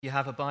You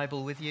have a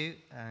Bible with you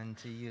and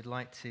you'd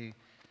like to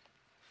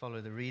follow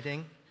the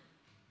reading.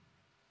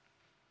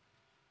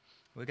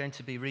 We're going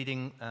to be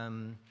reading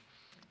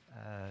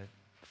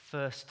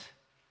first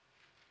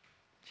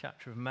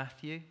chapter of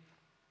Matthew,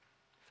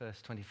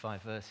 first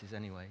 25 verses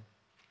anyway.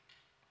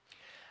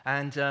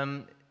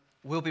 And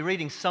we'll be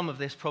reading some of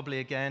this probably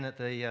again at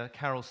the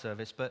carol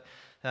service, but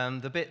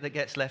the bit that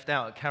gets left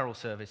out at carol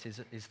service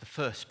is the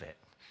first bit.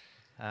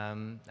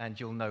 And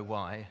you'll know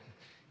why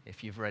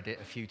if you've read it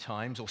a few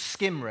times, or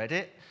skim-read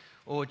it,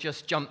 or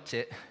just jumped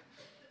it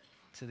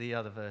to the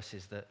other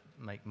verses that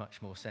make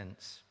much more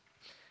sense.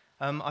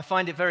 I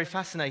find it very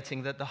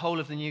fascinating that the whole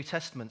of the New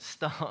Testament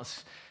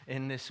starts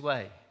in this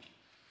way.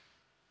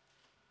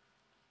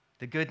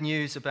 The good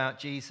news about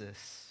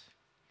Jesus.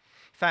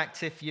 In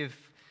fact, if you've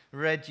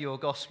read your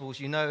Gospels,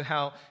 you know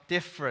how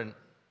different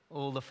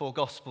all the four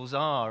Gospels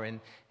are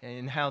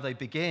in how they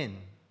begin.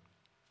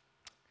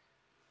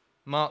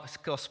 Mark's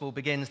Gospel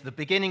begins, the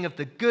beginning of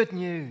the good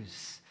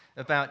news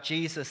about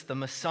Jesus, the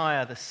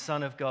Messiah, the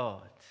Son of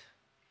God.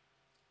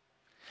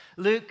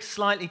 Luke,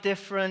 slightly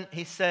different.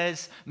 He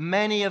says,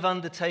 many have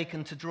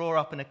undertaken to draw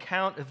up an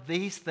account of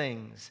these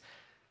things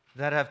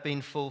that have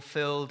been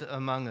fulfilled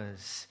among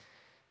us.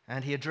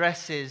 And he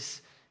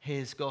addresses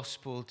his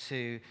Gospel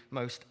to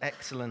most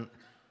excellent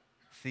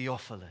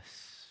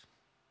Theophilus.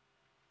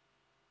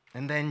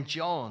 And then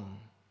John,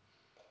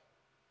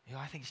 who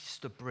I think is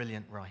just a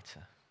brilliant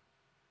writer,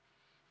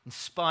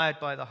 inspired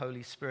by the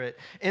Holy Spirit.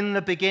 In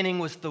the beginning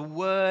was the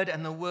Word,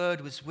 and the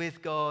Word was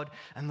with God,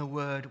 and the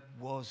Word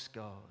was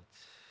God.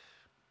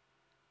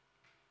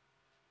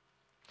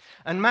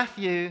 And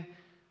Matthew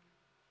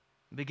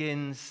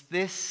begins,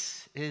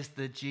 this is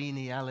the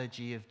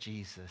genealogy of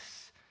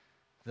Jesus,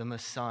 the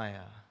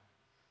Messiah,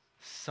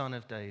 son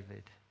of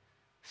David,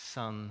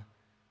 son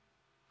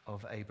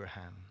of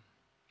Abraham.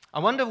 I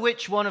wonder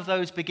which one of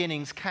those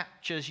beginnings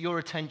captures your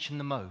attention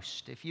the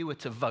most. If you were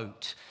to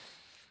vote,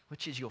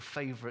 which is your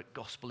favorite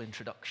gospel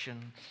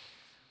introduction?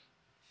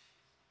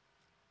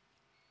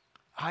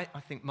 I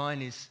think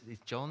mine is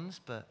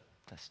John's, but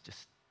that's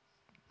just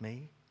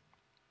me.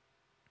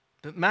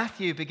 But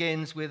Matthew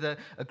begins with a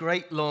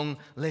great long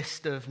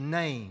list of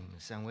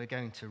names, and we're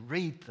going to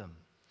read them.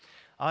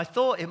 I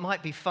thought it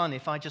might be fun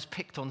if I just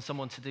picked on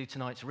someone to do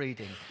tonight's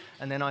reading,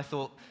 and then I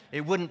thought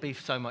it wouldn't be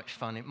so much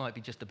fun, it might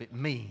be just a bit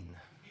mean.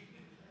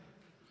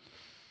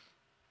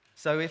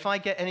 So if I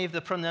get any of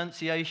the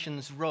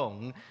pronunciations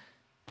wrong,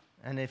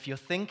 and if you're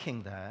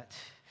thinking that,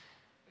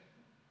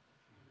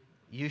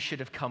 you should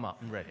have come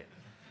up and read it.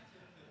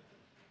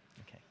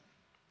 Okay.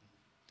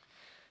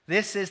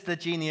 This is the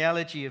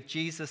genealogy of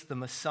Jesus, the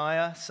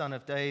Messiah, son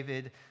of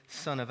David,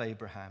 son of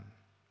Abraham.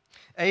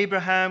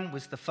 Abraham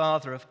was the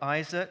father of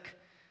Isaac,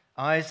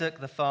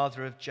 Isaac the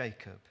father of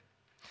Jacob,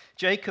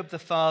 Jacob the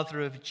father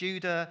of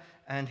Judah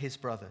and his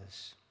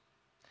brothers,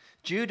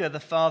 Judah the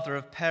father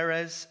of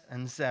Perez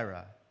and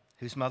Zerah,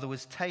 whose mother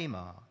was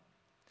Tamar,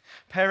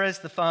 Perez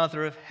the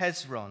father of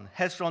Hezron,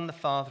 Hezron the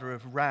father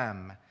of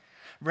Ram,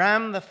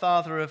 Ram the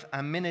father of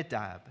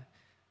Amminadab,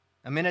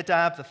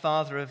 Amminadab the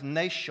father of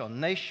Nahshon,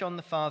 Nahshon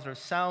the father of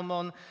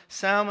Salmon,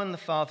 Salmon the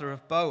father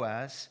of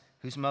Boaz,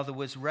 whose mother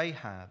was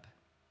Rahab,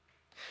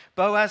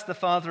 Boaz the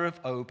father of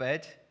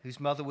Obed, whose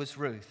mother was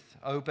Ruth,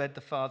 Obed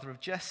the father of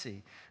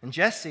Jesse, and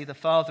Jesse the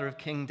father of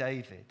King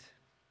David.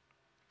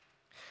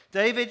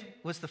 David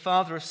was the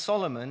father of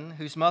Solomon,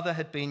 whose mother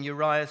had been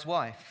Uriah's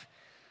wife,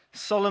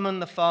 Solomon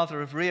the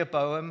father of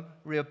Rehoboam,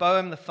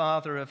 Rehoboam the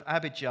father of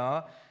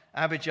Abijah,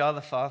 Abijah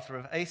the father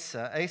of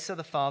Asa, Asa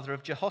the father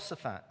of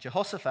Jehoshaphat,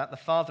 Jehoshaphat the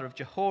father of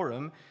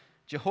Jehoram,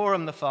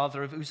 Jehoram the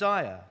father of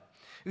Uzziah,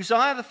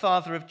 Uzziah the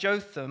father of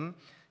Jotham,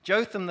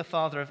 Jotham the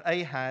father of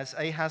Ahaz,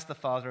 Ahaz the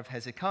father of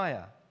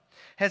Hezekiah,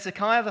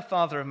 Hezekiah the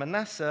father of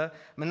Manasseh,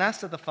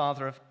 Manasseh the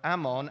father of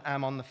Ammon,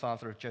 Ammon the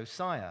father of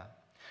Josiah,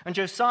 and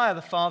Josiah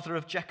the father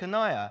of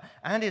Jeconiah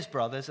and his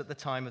brothers at the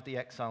time of the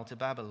exile to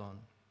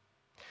Babylon.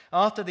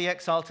 After the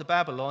exile to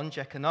Babylon,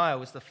 Jeconiah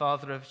was the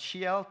father of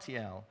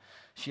Shealtiel,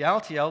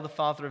 Shealtiel the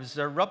father of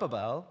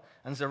Zerubbabel,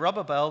 and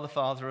Zerubbabel the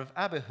father of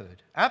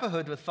Abihud,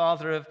 Abihud the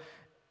father of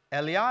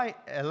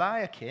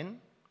Eliakim,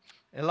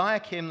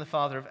 Eliakim the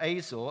father of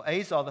Azor,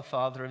 Azor the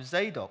father of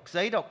Zadok,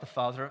 Zadok the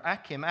father of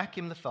Achim,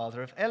 Achim the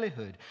father of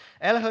Elihud,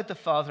 Elihud the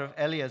father of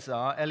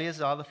Eleazar,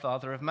 Eleazar the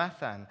father of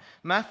Mathan,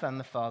 Mathan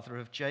the father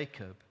of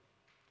Jacob,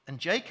 and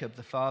Jacob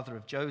the father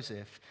of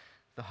Joseph,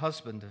 the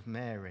husband of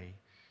Mary.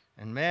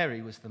 And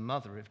Mary was the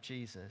mother of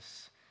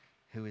Jesus,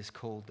 who is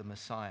called the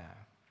Messiah.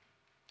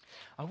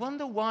 I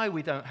wonder why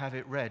we don't have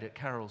it read at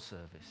carol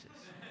services.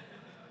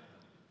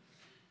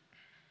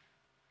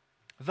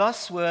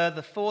 Thus were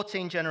the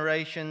 14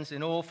 generations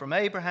in all from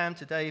Abraham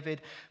to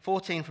David,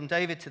 14 from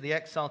David to the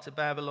exile to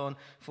Babylon,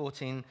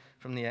 14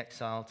 from the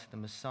exile to the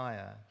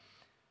Messiah.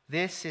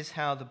 This is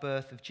how the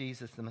birth of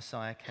Jesus the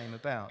Messiah came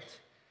about.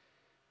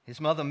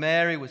 His mother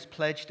Mary was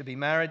pledged to be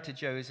married to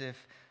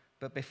Joseph,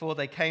 but before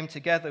they came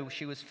together,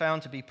 she was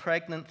found to be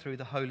pregnant through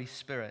the Holy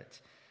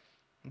Spirit.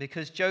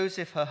 Because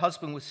Joseph, her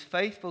husband, was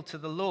faithful to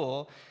the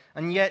law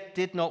and yet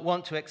did not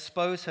want to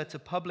expose her to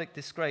public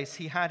disgrace,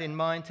 he had in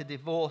mind to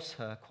divorce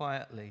her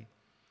quietly.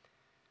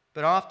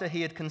 But after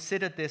he had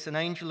considered this, an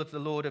angel of the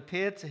Lord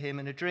appeared to him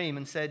in a dream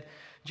and said,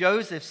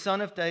 "Joseph,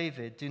 son of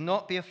David, do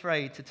not be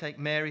afraid to take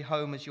Mary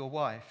home as your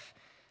wife,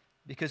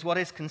 because what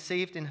is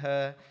conceived in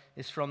her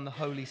is from the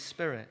Holy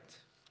Spirit.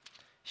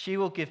 She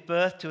will give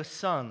birth to a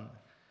son,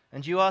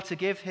 and you are to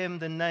give him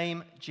the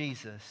name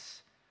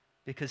Jesus,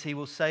 because he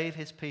will save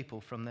his people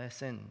from their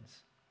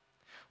sins."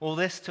 All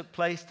this took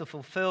place to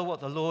fulfill what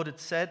the Lord had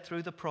said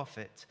through the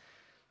prophet.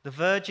 "The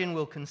virgin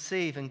will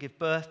conceive and give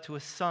birth to a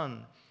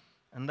son,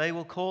 and they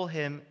will call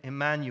him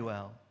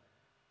Emmanuel,"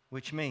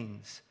 which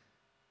means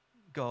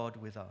God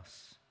with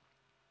us.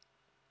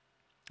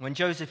 When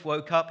Joseph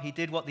woke up, he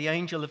did what the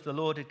angel of the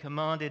Lord had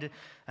commanded him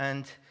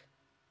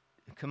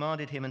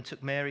and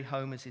took Mary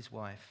home as his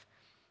wife.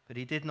 But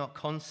he did not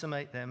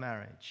consummate their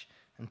marriage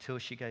until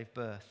she gave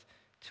birth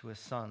to a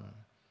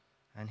son,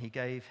 and he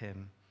gave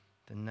him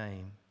the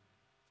name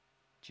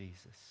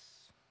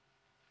Jesus.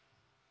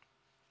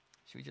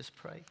 Should we just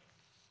pray?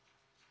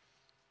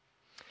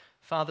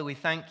 Father, we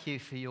thank you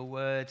for your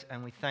word,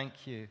 and we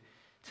thank you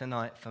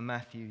tonight for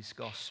Matthew's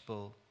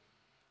gospel.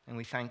 And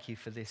we thank you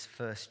for this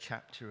first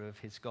chapter of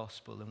his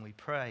gospel. And we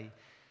pray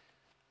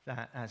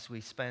that as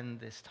we spend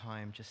this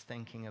time just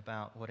thinking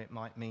about what it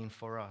might mean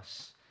for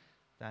us,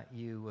 that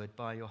you would,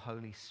 by your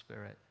Holy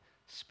Spirit,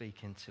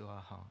 speak into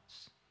our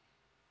hearts.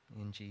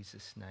 In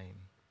Jesus'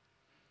 name,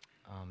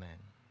 amen.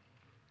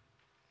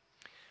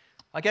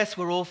 I guess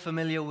we're all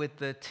familiar with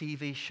the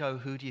TV show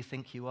Who Do You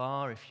Think You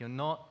Are? If you're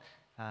not,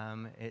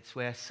 it's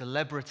where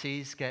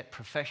celebrities get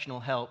professional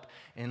help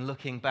in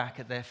looking back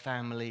at their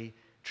family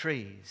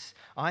trees.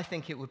 I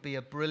think it would be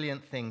a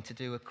brilliant thing to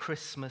do a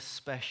Christmas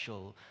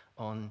special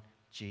on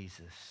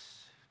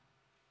Jesus.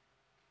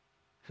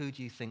 Who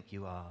do you think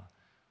you are?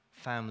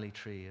 Family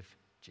tree of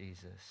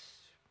Jesus.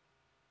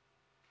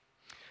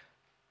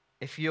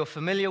 If you're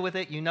familiar with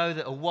it, you know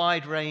that a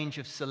wide range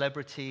of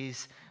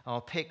celebrities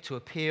are picked to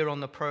appear on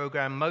the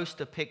program.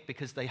 Most are picked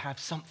because they have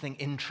something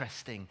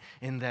interesting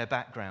in their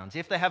backgrounds.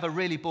 If they have a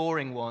really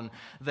boring one,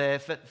 they're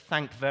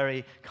thanked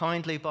very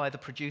kindly by the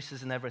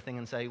producers and everything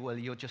and say, "Well,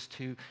 you're just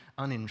too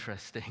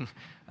uninteresting,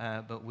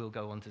 but we'll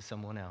go on to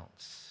someone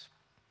else."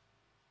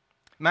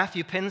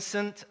 Matthew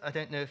Pinsent, I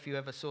don't know if you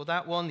ever saw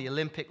that one, the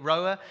Olympic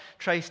rower,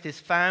 traced his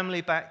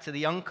family back to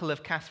the uncle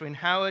of Catherine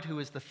Howard, who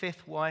was the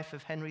fifth wife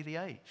of Henry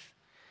VIII.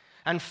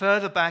 And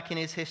further back in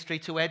his history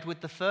to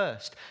Edward I,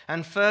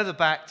 and further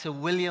back to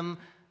William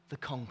the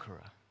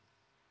Conqueror.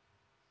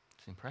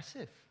 It's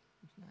impressive,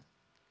 isn't it?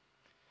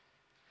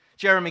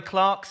 Jeremy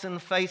Clarkson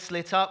face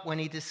lit up when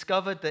he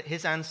discovered that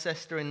his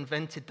ancestor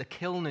invented the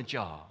Kilner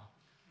jar.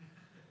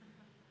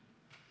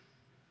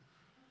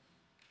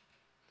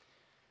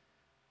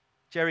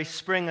 Jerry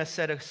Springer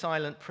said a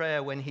silent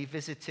prayer when he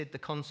visited the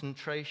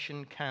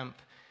concentration camp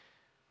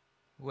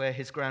where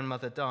his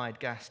grandmother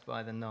died, gassed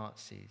by the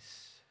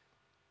Nazis.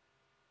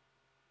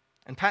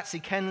 And Patsy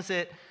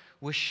Kensit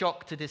was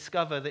shocked to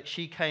discover that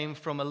she came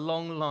from a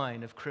long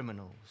line of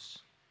criminals.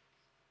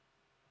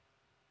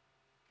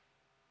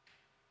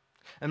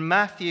 And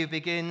Matthew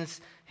begins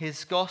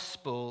his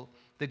gospel,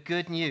 the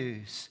good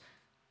news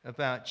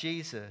about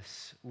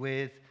Jesus,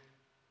 with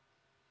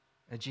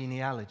a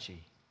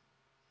genealogy,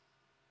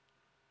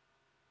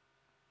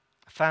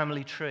 a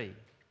family tree.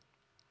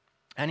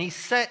 And he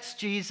sets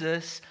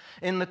Jesus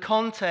in the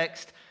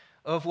context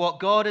of what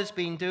God has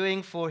been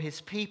doing for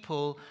his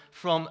people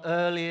from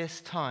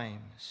earliest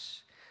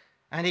times.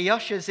 And he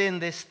ushers in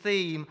this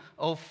theme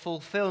of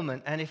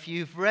fulfillment. And if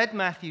you've read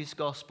Matthew's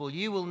gospel,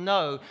 you will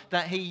know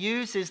that he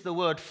uses the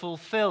word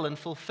fulfill and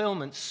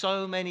fulfillment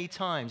so many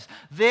times.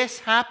 This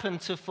happened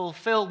to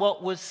fulfill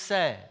what was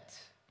said.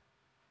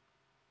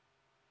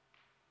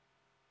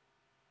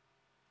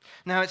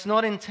 Now, it's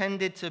not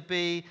intended to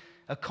be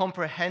a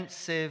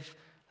comprehensive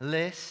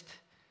list.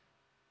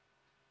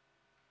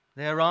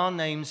 There are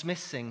names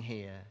missing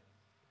here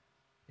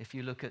if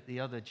you look at the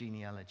other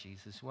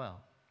genealogies as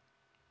well.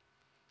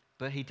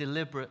 But he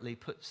deliberately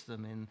puts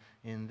them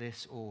in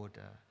this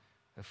order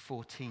of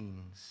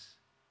 14s.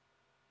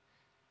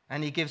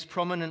 And he gives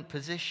prominent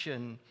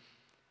position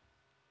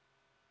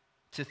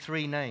to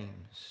three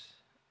names: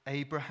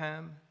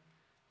 Abraham,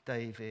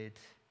 David,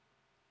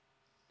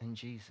 and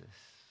Jesus.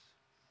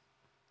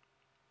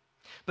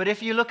 But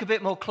if you look a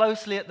bit more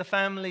closely at the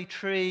family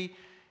tree,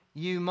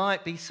 you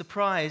might be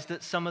surprised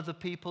at some of the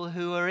people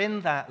who are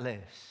in that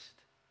list.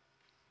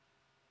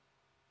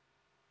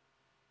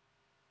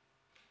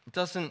 It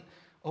doesn't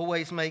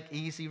always make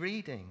easy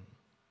reading.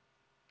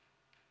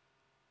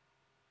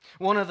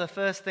 One of the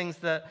first things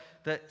that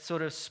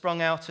sort of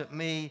sprung out at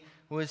me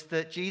was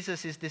that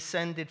Jesus is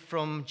descended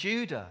from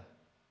Judah.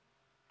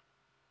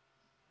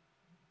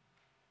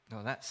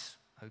 Well, that's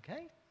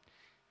okay.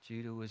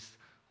 Judah was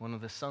one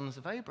of the sons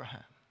of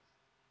Abraham.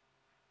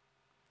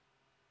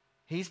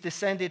 He's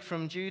descended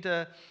from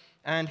Judah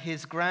and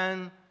his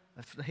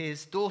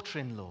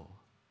daughter-in-law,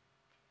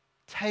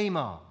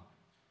 Tamar.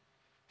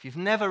 If you've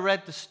never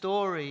read the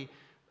story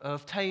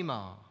of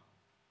Tamar,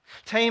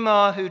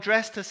 Tamar, who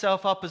dressed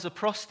herself up as a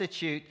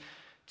prostitute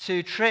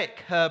to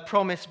trick her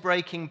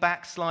promise-breaking,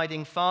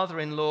 backsliding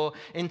father-in-law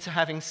into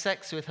having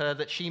sex with her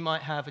that she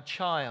might have a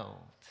child.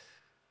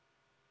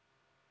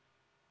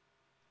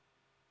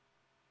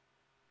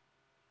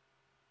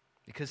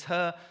 Because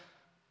her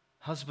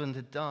husband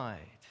had died,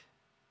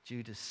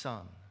 Judah's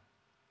son.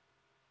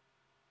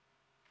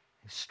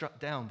 He was struck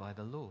down by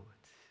the Lord.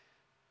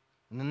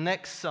 And the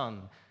next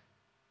son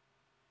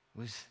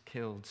was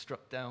killed,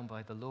 struck down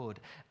by the Lord.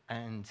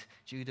 And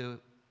Judah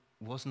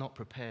was not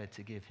prepared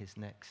to give his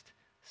next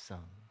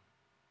son.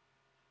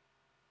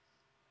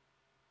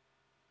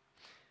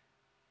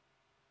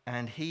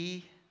 And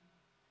he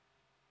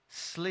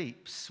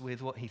sleeps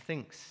with what he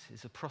thinks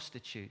is a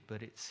prostitute,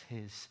 but it's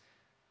his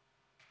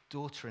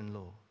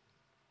daughter-in-law.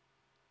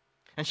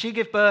 And she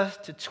gave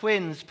birth to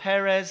twins,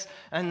 Perez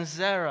and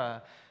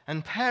Zerah.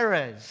 And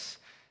Perez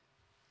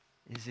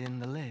is in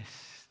the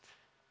list,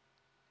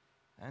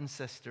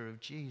 ancestor of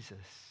Jesus.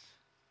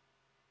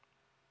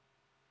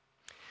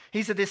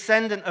 He's a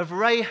descendant of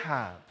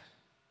Rahab.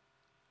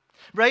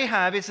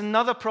 Rahab is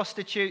another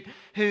prostitute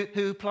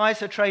who plies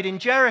her trade in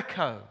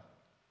Jericho,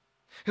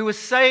 who was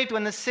saved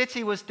when the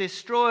city was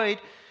destroyed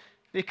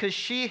because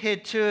she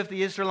hid two of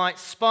the Israelite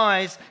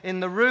spies in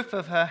the roof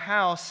of her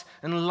house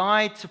and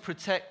lied to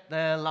protect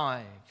their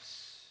lives.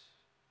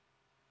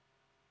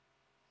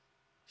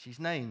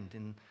 She's named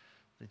in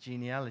the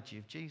genealogy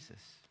of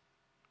Jesus.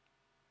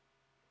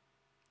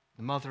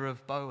 The mother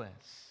of Boaz,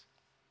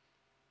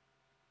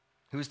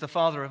 who was the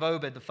father of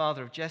Obed, the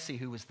father of Jesse,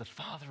 who was the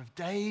father of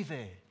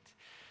David,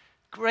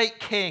 great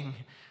king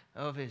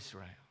of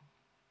Israel.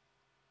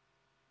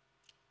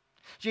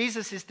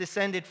 Jesus is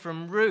descended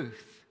from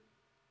Ruth.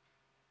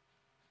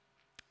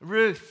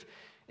 Ruth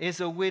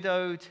is a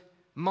widowed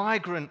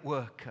migrant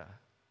worker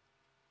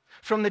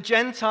from the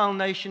Gentile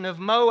nation of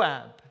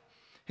Moab,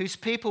 whose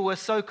people were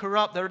so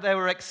corrupt that they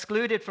were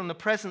excluded from the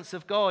presence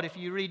of God. If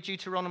you read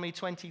Deuteronomy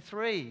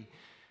 23,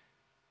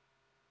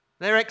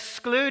 they're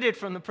excluded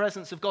from the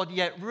presence of God,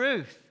 yet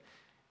Ruth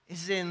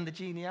is in the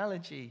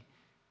genealogy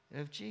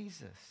of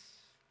Jesus.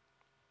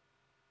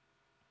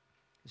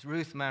 As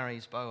Ruth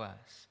marries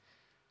Boaz,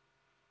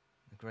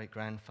 the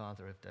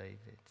great-grandfather of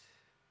David.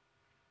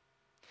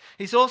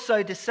 He's also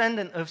a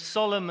descendant of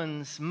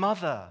Solomon's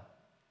mother.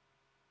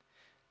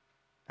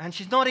 And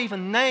she's not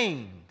even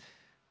named.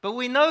 But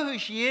we know who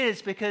she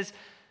is because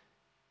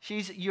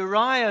she's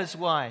Uriah's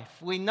wife.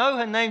 We know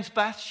her name's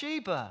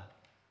Bathsheba.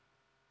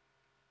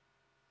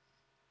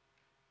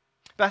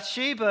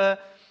 Bathsheba,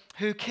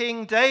 who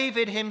King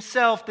David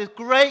himself, the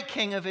great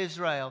king of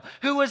Israel,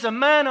 who was a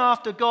man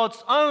after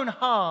God's own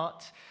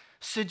heart,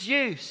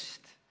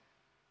 seduced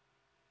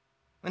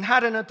and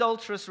had an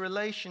adulterous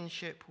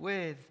relationship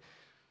with.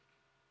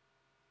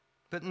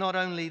 But not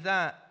only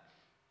that,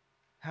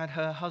 had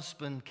her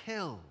husband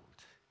killed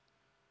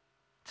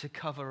to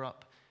cover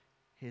up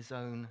his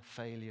own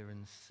failure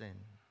and sin.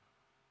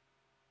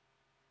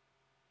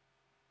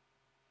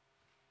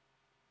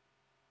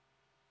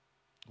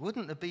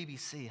 Wouldn't the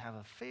BBC have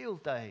a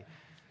field day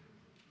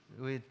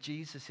with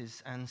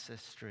Jesus'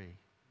 ancestry?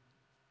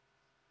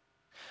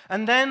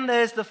 And then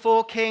there's the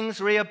four kings,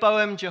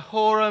 Rehoboam,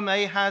 Jehoram,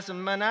 Ahaz,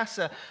 and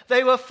Manasseh.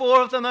 They were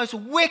four of the most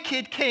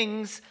wicked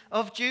kings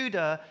of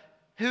Judah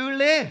who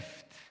lived.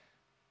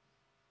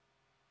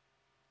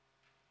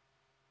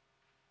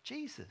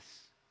 Jesus.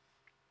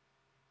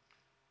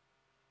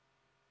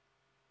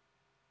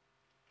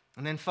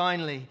 And then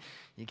finally,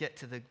 you get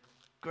to the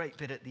great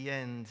bit at the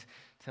end,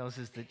 tells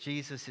us that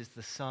Jesus is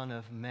the son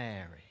of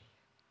Mary.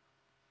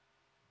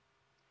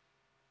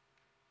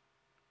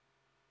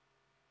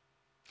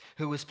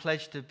 Who was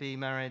pledged to be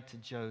married to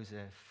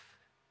Joseph.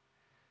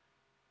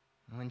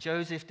 And when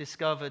Joseph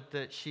discovered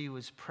that she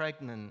was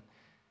pregnant,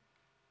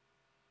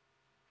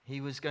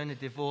 he was going to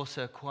divorce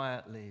her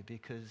quietly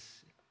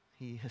because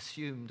he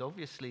assumed,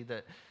 obviously,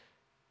 that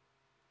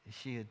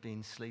she had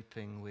been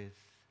sleeping with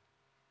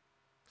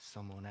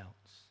someone else.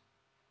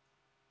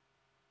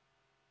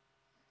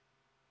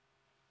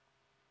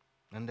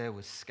 And there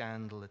was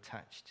scandal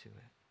attached to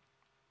it.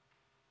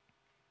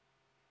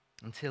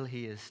 Until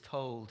he is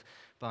told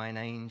by an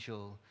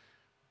angel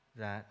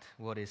that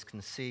what is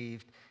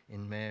conceived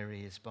in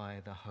Mary is by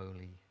the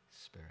Holy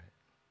Spirit.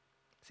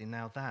 See,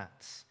 now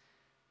that's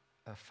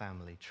a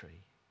family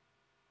tree.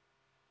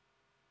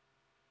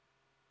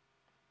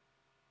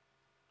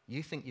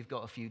 You think you've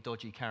got a few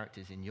dodgy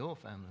characters in your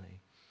family.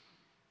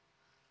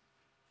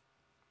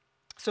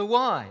 So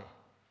why?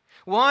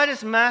 Why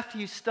does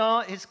Matthew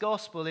start his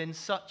gospel in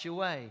such a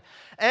way?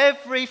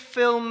 Every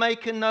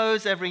filmmaker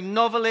knows, every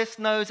novelist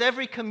knows,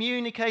 every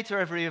communicator,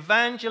 every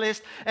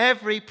evangelist,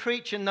 every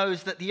preacher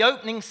knows that the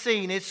opening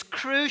scene is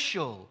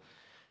crucial.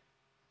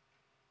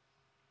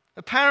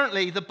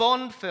 Apparently, the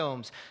Bond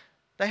films,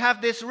 they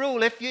have this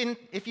rule. If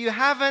you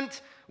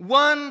haven't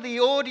won the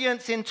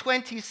audience in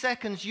 20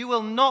 seconds, you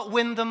will not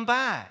win them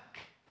back.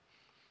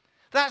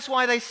 That's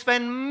why they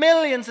spend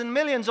millions and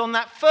millions on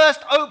that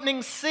first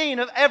opening scene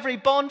of every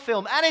Bond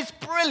film. And it's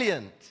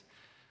brilliant.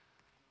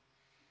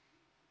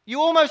 You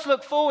almost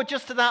look forward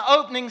just to that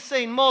opening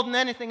scene more than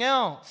anything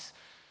else.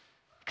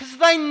 Because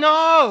they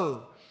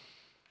know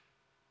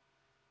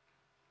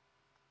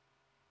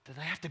that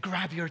they have to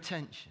grab your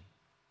attention.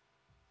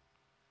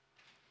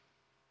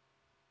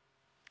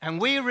 And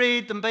we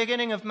read the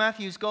beginning of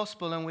Matthew's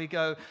Gospel and we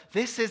go,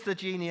 this is the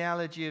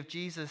genealogy of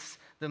Jesus,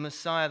 the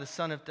Messiah, the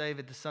son of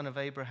David, the son of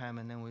Abraham.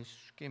 And then we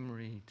skim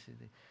read to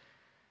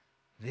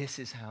this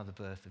is how the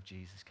birth of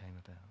Jesus came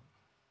about.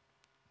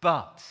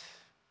 But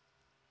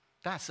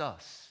that's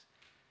us.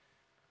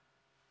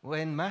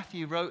 When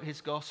Matthew wrote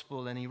his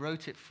Gospel, and he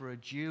wrote it for a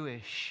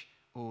Jewish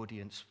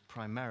audience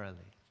primarily,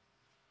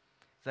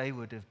 they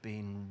would have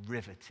been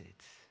riveted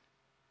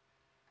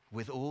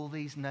with all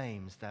these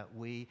names that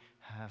we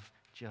have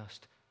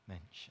just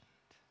mentioned.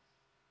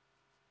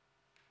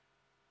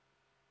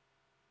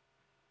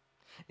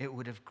 It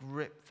would have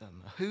gripped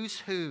them. Who's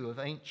who of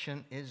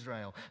ancient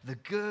Israel? The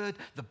good,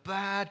 the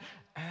bad,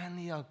 and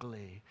the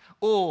ugly.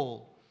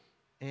 All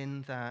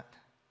in that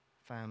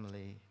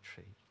family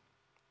tree.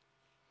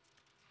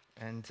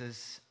 And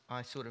as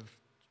I sort of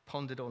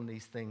pondered on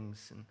these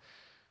things and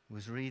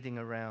was reading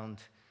around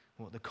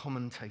what the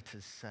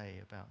commentators say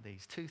about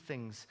these, two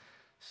things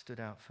stood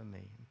out for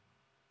me.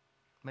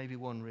 Maybe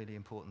one really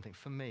important thing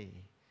for me.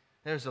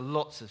 There's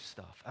lots of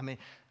stuff. I mean,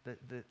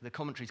 the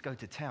commentaries go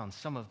to town.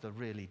 Some of the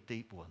really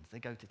deep ones, they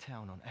go to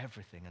town on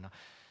everything. And it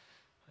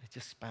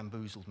just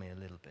bamboozled me a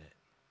little bit.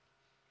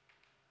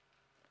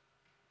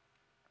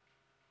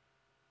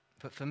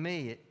 But for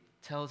me, it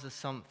tells us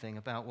something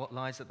about what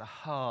lies at the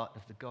heart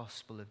of the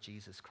gospel of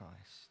Jesus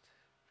Christ.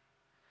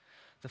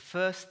 The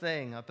first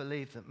thing I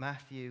believe that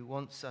Matthew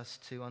wants us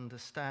to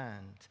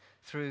understand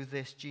through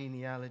this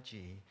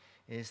genealogy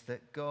is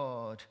that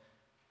God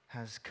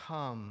has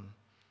come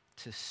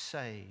to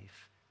save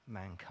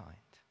mankind.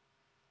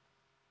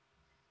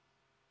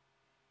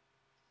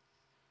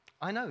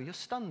 I know, you're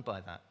stunned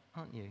by that,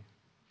 aren't you?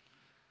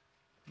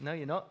 No,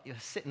 you're not. You're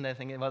sitting there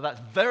thinking, well, that's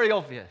very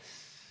obvious.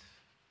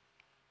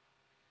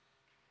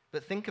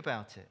 But think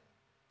about it.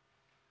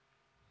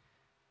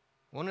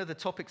 One of the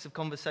topics of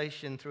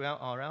conversation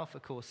throughout our Alpha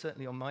course,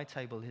 certainly on my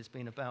table, has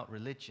been about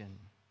religion.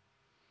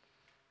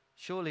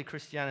 Surely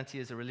Christianity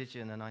is a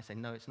religion, and I say,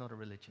 no, it's not a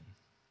religion.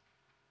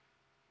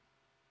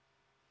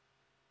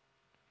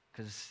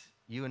 Because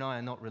you and I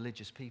are not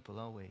religious people,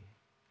 are we?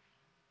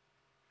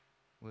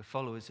 We're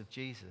followers of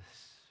Jesus.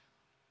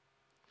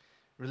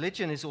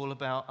 Religion is all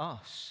about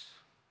us,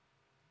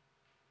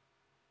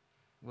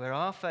 where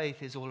our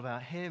faith is all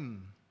about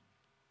Him.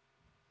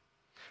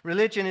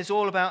 Religion is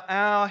all about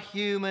our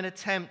human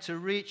attempt to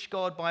reach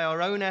God by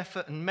our own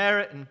effort and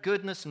merit and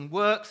goodness and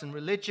works and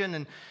religion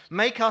and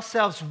make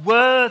ourselves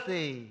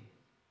worthy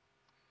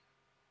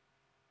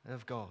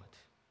of God.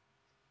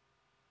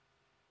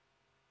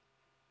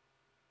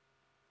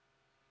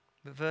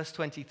 But verse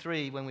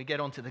 23, when we get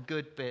onto the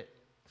good bit,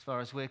 as far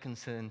as we're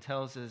concerned,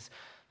 tells us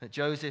that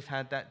Joseph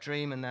had that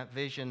dream and that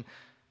vision.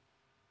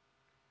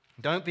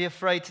 Don't be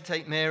afraid to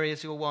take Mary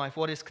as your wife.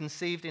 What is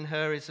conceived in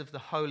her is of the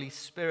Holy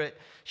Spirit.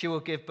 She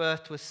will give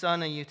birth to a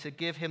son, and you to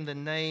give him the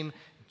name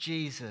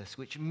Jesus,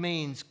 which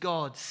means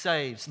God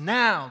saves.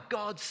 Now,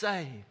 God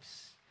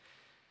saves.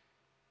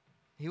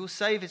 He will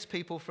save his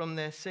people from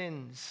their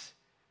sins.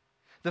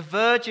 The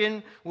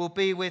virgin will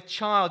be with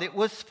child. It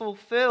was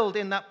fulfilled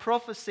in that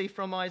prophecy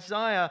from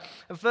Isaiah.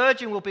 A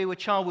virgin will be with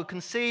child, will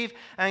conceive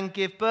and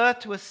give birth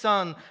to a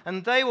son,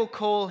 and they will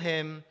call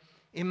him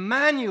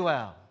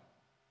Emmanuel,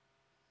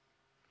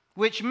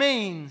 which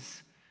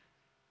means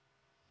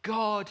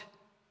God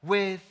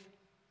with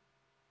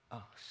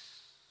us.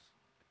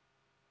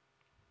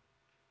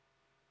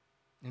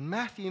 And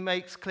Matthew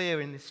makes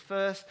clear in this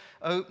first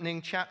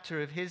opening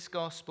chapter of his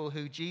gospel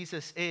who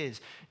Jesus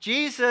is.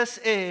 Jesus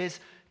is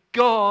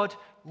God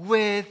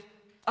with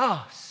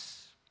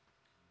us.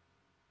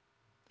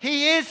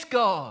 He is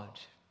God.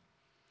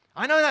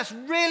 I know that's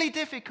really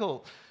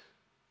difficult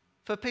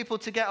for people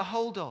to get a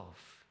hold of.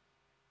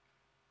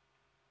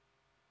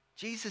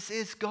 Jesus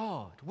is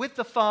God with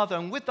the Father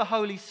and with the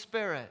Holy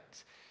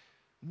Spirit.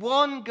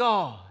 One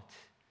God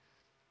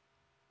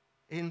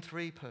in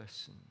three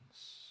persons.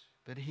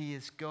 But he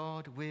is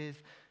God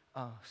with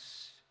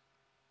us.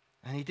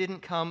 And he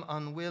didn't come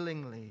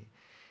unwillingly.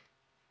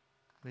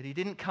 But he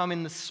didn't come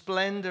in the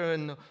splendor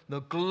and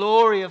the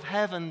glory of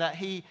heaven that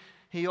he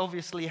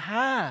obviously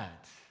had.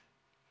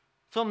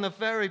 From the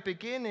very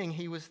beginning,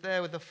 he was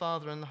there with the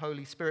Father and the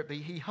Holy Spirit, but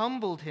he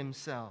humbled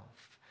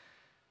himself.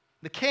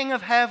 The King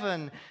of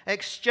heaven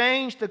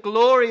exchanged the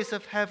glories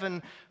of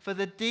heaven for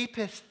the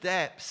deepest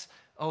depths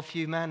of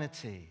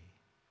humanity.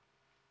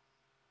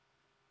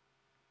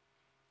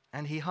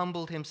 And he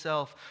humbled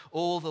himself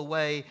all the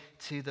way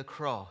to the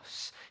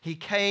cross. He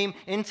came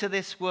into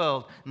this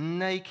world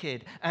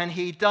naked, and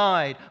he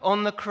died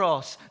on the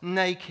cross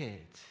naked.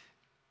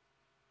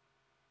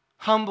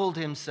 Humbled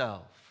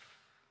himself.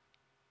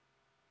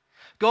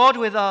 God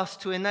with us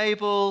to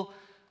enable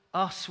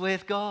us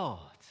with God.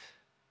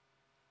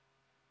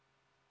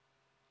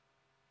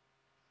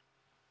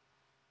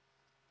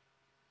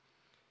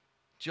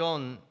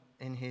 John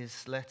in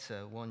his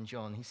letter, 1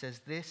 John. He says,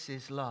 "This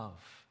is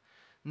love,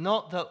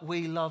 not that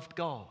we loved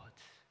God,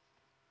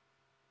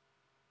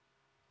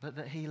 but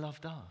that he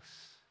loved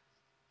us."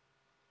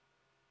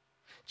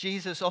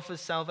 Jesus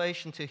offers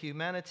salvation to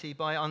humanity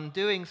by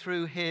undoing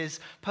through his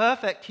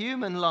perfect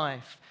human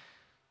life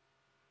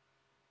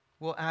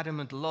what Adam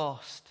had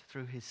lost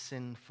through his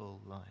sinful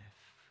life.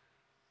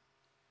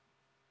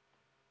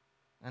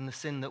 And the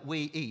sin that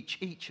we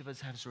each of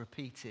us has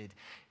repeated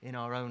in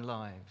our own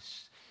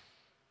lives.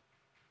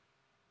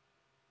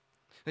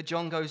 But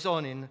John goes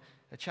on in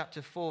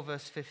chapter 4,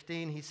 verse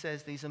 15, he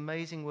says these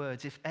amazing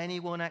words, "If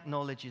anyone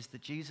acknowledges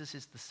that Jesus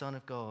is the Son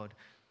of God,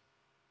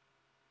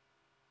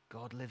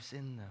 God lives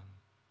in them."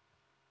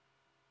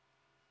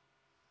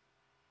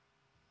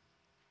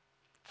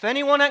 If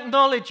anyone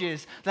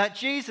acknowledges that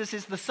Jesus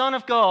is the Son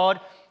of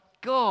God,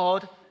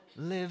 God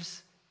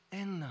lives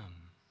in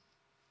them.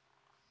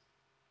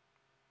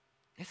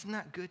 Isn't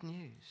that good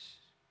news?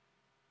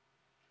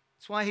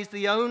 That's why he's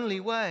the only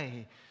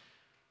way.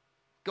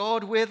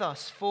 God with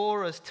us,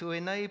 for us, to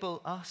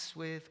enable us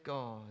with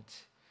God.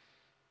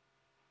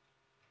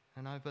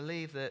 And I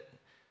believe that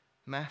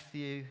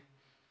Matthew,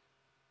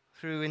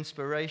 through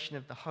inspiration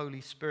of the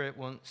Holy Spirit,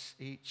 wants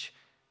each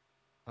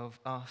of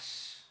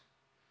us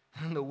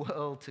and the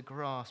world to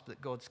grasp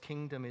that God's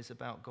kingdom is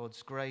about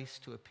God's grace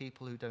to a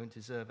people who don't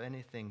deserve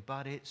anything,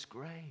 but it's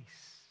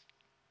grace.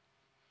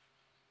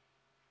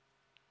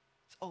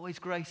 It's always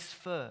grace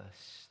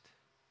first.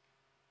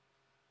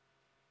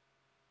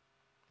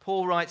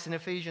 Paul writes in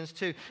Ephesians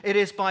 2, "It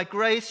is by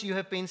grace you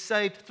have been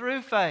saved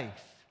through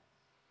faith."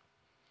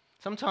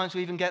 Sometimes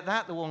we even get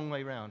that the wrong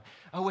way around.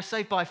 Oh, we're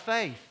saved by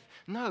faith.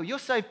 No, you're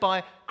saved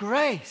by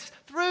grace,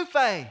 through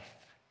faith.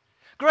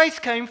 Grace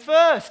came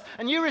first,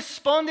 and you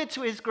responded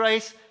to his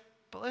grace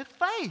by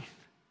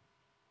faith.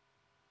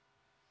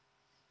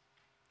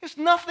 It's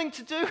nothing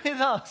to do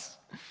with us,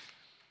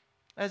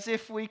 as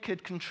if we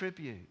could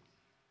contribute.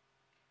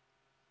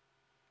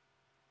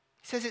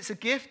 He says it's a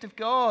gift of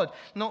God,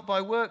 not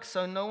by works,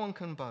 so no one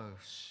can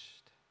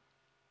boast.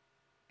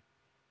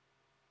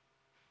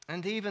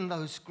 And even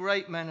those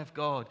great men of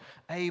God,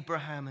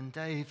 Abraham and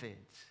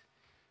David.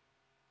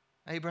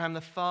 Abraham,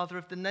 the father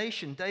of the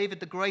nation. David,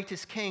 the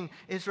greatest king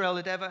Israel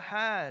had ever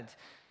had.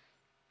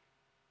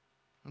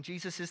 And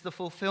Jesus is the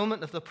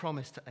fulfillment of the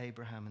promise to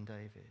Abraham and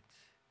David.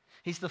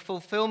 He's the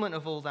fulfillment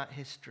of all that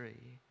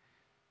history.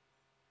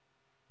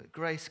 But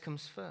grace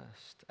comes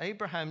first.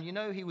 Abraham, you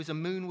know, he was a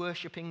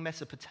moon-worshipping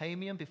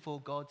Mesopotamian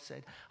before God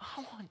said,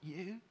 "I want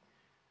you."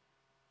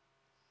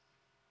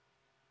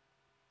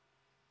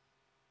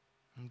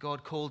 And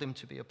God called him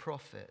to be a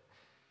prophet.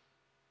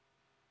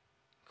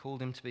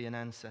 Called him to be an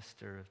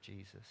ancestor of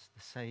Jesus,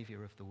 the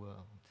Savior of the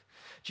world.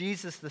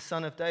 Jesus, the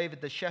son of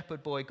David, the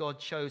shepherd boy God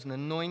chose and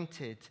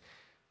anointed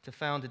to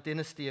found a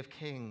dynasty of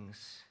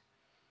kings,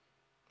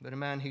 but a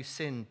man who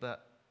sinned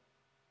but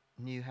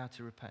knew how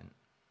to repent.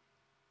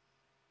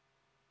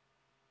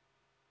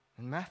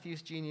 And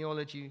Matthew's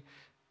genealogy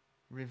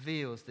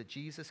reveals that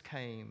Jesus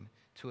came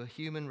to a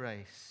human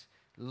race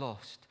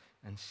lost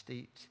and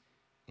steeped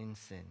in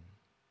sin.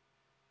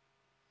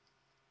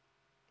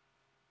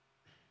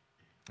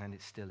 And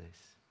it still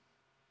is.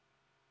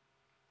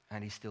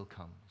 And he still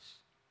comes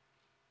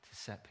to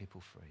set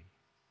people free.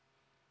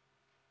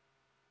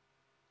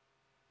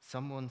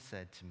 Someone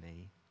said to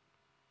me,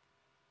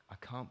 "I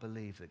can't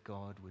believe that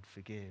God would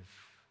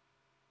forgive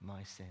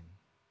my sin."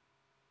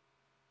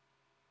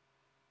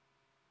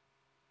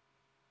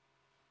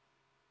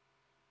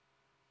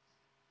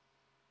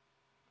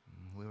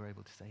 And we were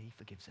able to say he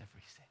forgives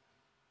every sin.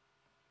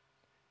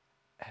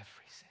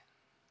 Every sin.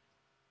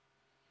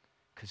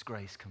 Because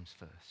grace comes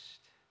first.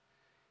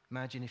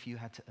 Imagine if you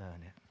had to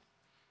earn it.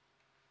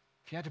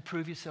 If you had to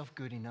prove yourself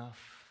good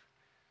enough.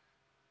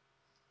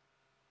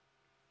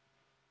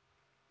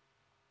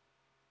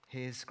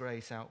 His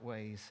grace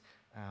outweighs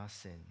our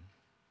sin.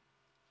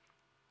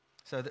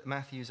 So that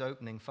Matthew's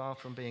opening, far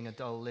from being a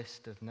dull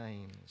list of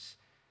names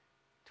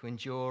to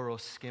endure or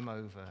skim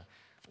over,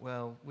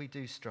 well, we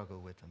do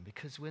struggle with them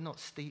because we're not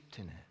steeped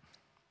in it.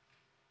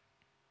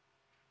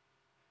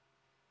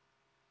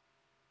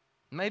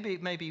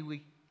 Maybe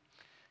we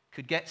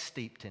could get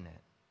steeped in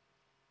it.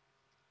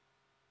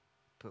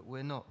 But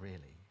we're not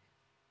really.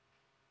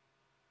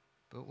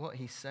 But what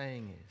he's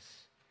saying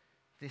is,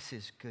 this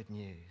is good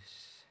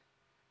news.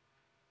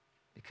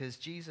 Because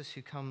Jesus,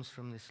 who comes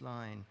from this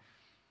line,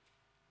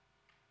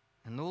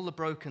 and all the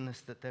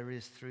brokenness that there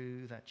is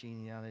through that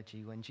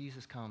genealogy, when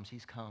Jesus comes,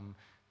 he's come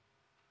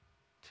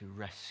to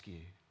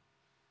rescue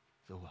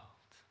the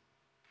world.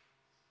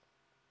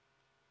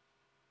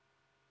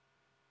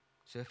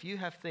 So if you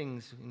have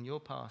things in your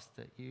past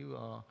that you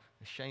are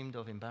ashamed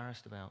of,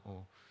 embarrassed about,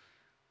 or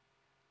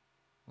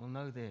well,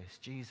 know this,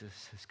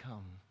 Jesus has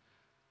come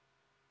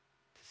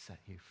to set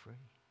you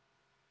free.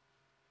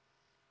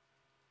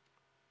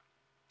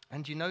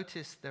 And you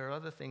notice there are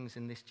other things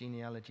in this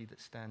genealogy that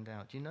stand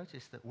out. Do you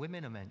notice that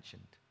women are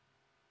mentioned?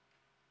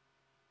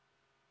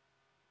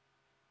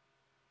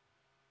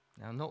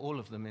 Now, not all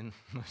of them in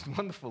the most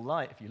wonderful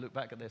light if you look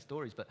back at their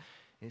stories, but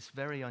it's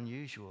very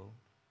unusual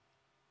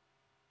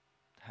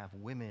to have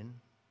women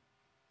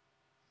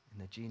in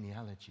the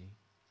genealogy,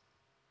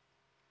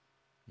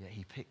 yet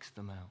he picks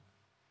them out.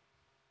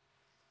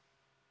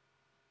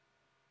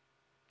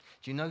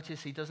 Do you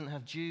notice he doesn't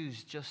have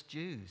Jews, just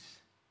Jews?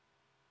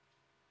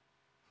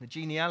 The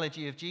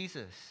genealogy of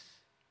Jesus.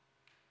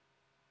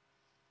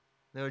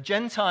 There are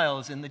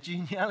Gentiles in the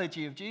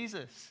genealogy of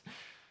Jesus.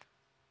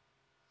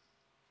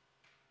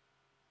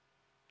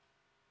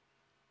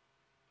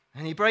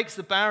 And he breaks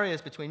the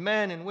barriers between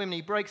men and women.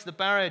 He breaks the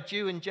barrier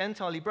Jew and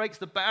Gentile. He breaks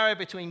the barrier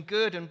between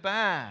good and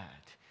bad.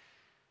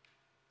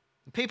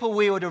 People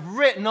we would have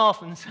written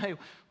off and say,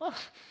 well,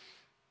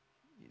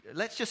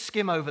 let's just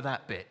skim over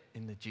that bit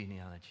in the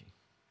genealogy.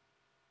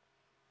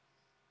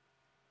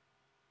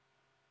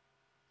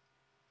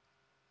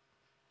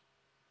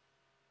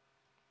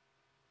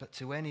 But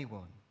to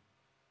anyone,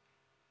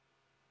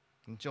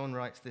 and John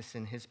writes this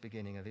in his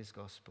beginning of his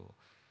gospel,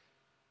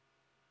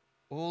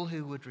 all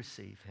who would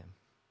receive him,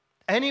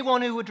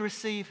 anyone who would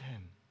receive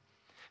him,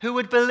 who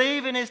would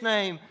believe in his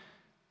name,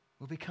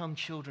 will become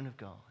children of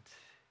God.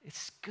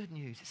 It's good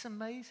news. It's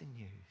amazing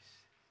news.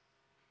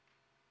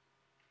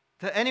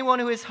 That anyone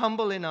who is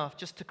humble enough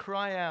just to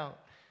cry out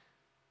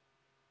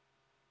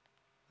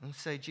and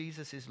say,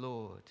 Jesus is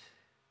Lord,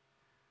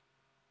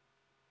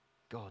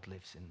 God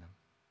lives in them.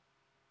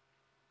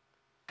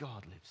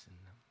 God lives in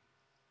them.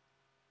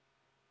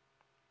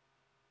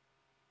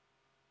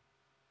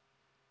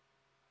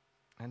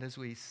 And as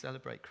we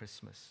celebrate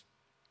Christmas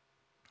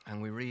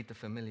and we read the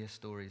familiar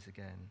stories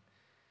again,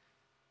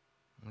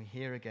 and we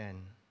hear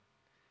again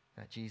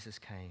that Jesus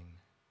came,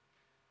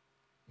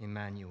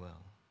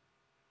 Emmanuel,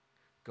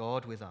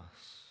 God with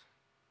us,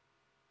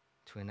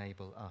 to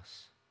enable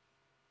us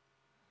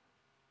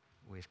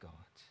with God.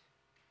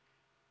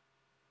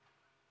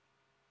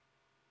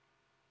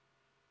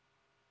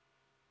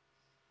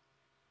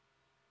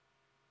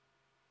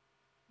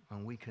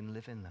 And we can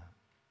live in that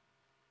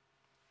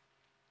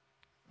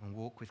and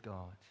walk with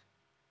God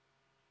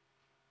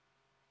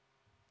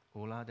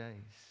all our days.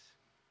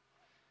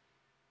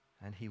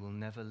 And he will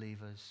never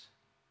leave us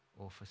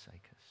or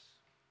forsake us.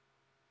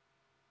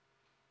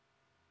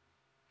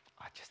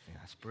 I just think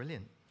that's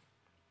brilliant.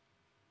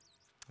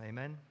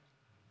 Amen.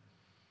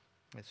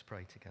 Let's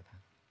pray together.